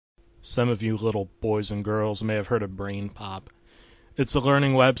Some of you little boys and girls may have heard of BrainPOP. It's a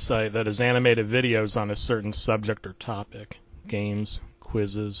learning website that has animated videos on a certain subject or topic. Games,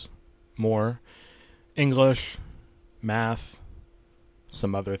 quizzes, more. English, math,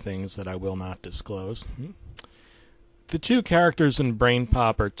 some other things that I will not disclose. The two characters in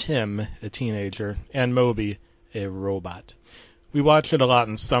BrainPOP are Tim, a teenager, and Moby, a robot. We watched it a lot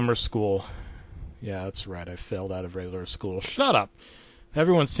in summer school. Yeah, that's right, I failed out of regular school. Shut up!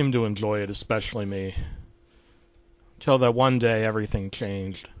 Everyone seemed to enjoy it, especially me. Till that one day everything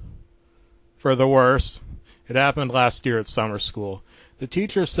changed. For the worse. It happened last year at summer school. The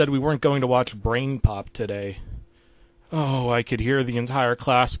teacher said we weren't going to watch BrainPOP today. Oh, I could hear the entire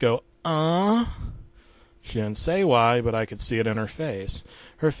class go, She didn't say why, but I could see it in her face.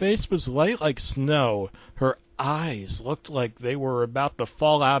 Her face was light like snow. Her eyes looked like they were about to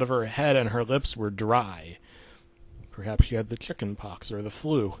fall out of her head, and her lips were dry. Perhaps she had the chicken pox or the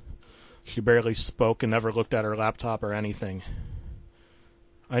flu. She barely spoke and never looked at her laptop or anything.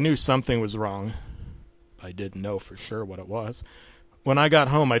 I knew something was wrong. I didn't know for sure what it was. When I got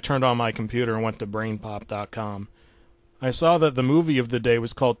home, I turned on my computer and went to BrainPOP.com. I saw that the movie of the day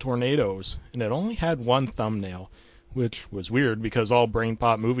was called Tornadoes, and it only had one thumbnail, which was weird because all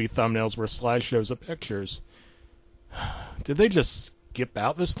BrainPOP movie thumbnails were slideshows of pictures. Did they just skip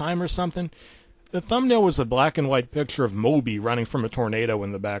out this time or something? The thumbnail was a black and white picture of Moby running from a tornado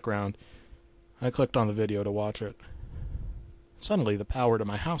in the background. I clicked on the video to watch it. Suddenly, the power to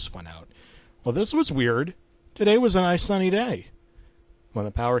my house went out. Well, this was weird. Today was a nice sunny day. When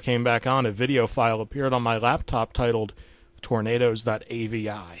the power came back on, a video file appeared on my laptop titled Tornadoes.avi.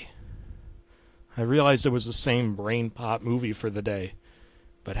 I realized it was the same BrainPOP movie for the day,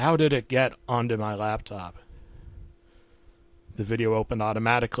 but how did it get onto my laptop? The video opened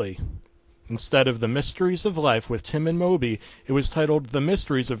automatically. Instead of The Mysteries of Life with Tim and Moby, it was titled The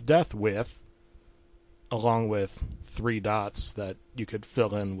Mysteries of Death with, along with 3 dots that you could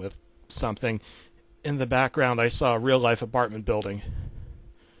fill in with something. In the background, I saw a real-life apartment building.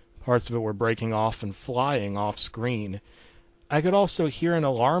 Parts of it were breaking off and flying off screen. I could also hear an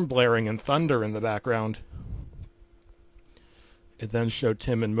alarm blaring and thunder in the background. It then showed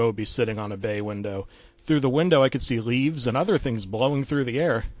Tim and Moby sitting on a bay window. Through the window I could see leaves and other things blowing through the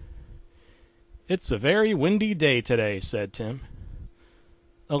air. "It's a very windy day today," said Tim.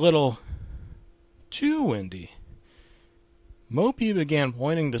 "A little too windy." Moby began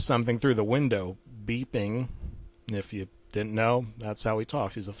pointing to something through the window, beeping. If you didn't know, that's how he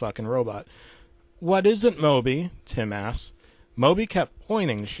talks. He's a fucking robot. "What is it, Moby?" Tim asked. Moby kept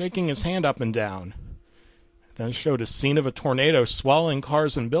pointing, shaking his hand up and down. Then showed a scene of a tornado swallowing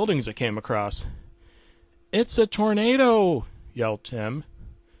cars and buildings it came across. "It's a tornado!" yelled Tim.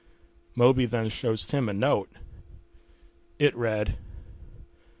 Moby then shows Tim a note. It read,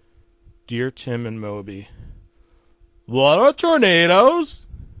 "Dear Tim and Moby, what are tornadoes?"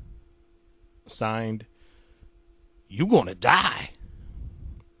 Signed, "You gonna die."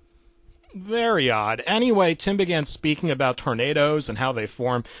 Very odd. Anyway, Tim began speaking about tornadoes and how they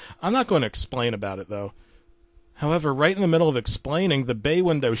form. I'm not going to explain about it, though. However, right in the middle of explaining, the bay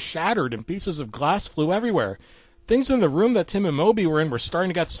window shattered and pieces of glass flew everywhere. Things in the room that Tim and Moby were in were starting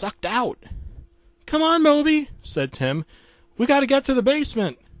to get sucked out. "Come on, Moby," said Tim. "We got to get to the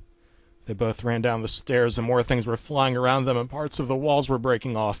basement." They both ran down the stairs, and more things were flying around them, and parts of the walls were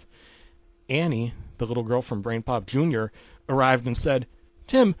breaking off. Annie, the little girl from BrainPOP Jr., arrived and said,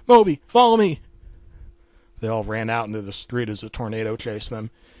 "Tim, Moby, follow me." They all ran out into the street as a tornado chased them.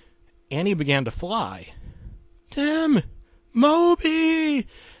 Annie began to fly. "Tim! Moby!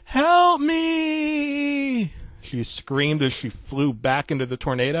 Help me!" she screamed as she flew back into the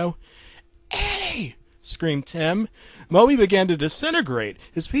tornado. "Annie!" screamed Tim. Moby began to disintegrate,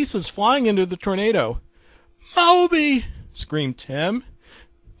 his pieces flying into the tornado. "Moby!" screamed Tim.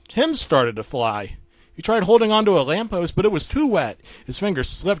 Tim started to fly. He tried holding onto a lamppost, but it was too wet. His fingers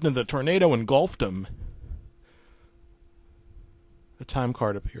slipped and the tornado engulfed him. A time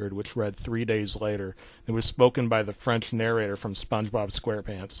card appeared, which read 3 days later. It was spoken by the French narrator from SpongeBob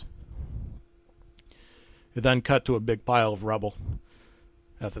SquarePants. It then cut to a big pile of rubble.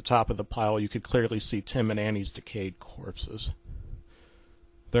 At the top of the pile, you could clearly see Tim and Annie's decayed corpses.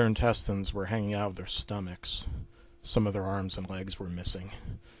 Their intestines were hanging out of their stomachs. Some of their arms and legs were missing.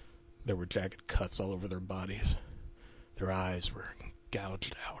 There were jagged cuts all over their bodies. Their eyes were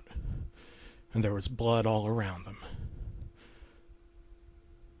gouged out, and there was blood all around them.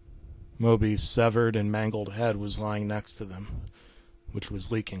 Moby's severed and mangled head was lying next to them, which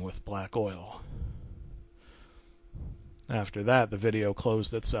was leaking with black oil. After that, the video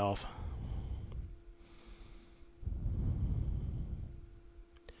closed itself.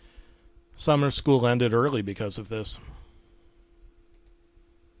 Summer school ended early because of this.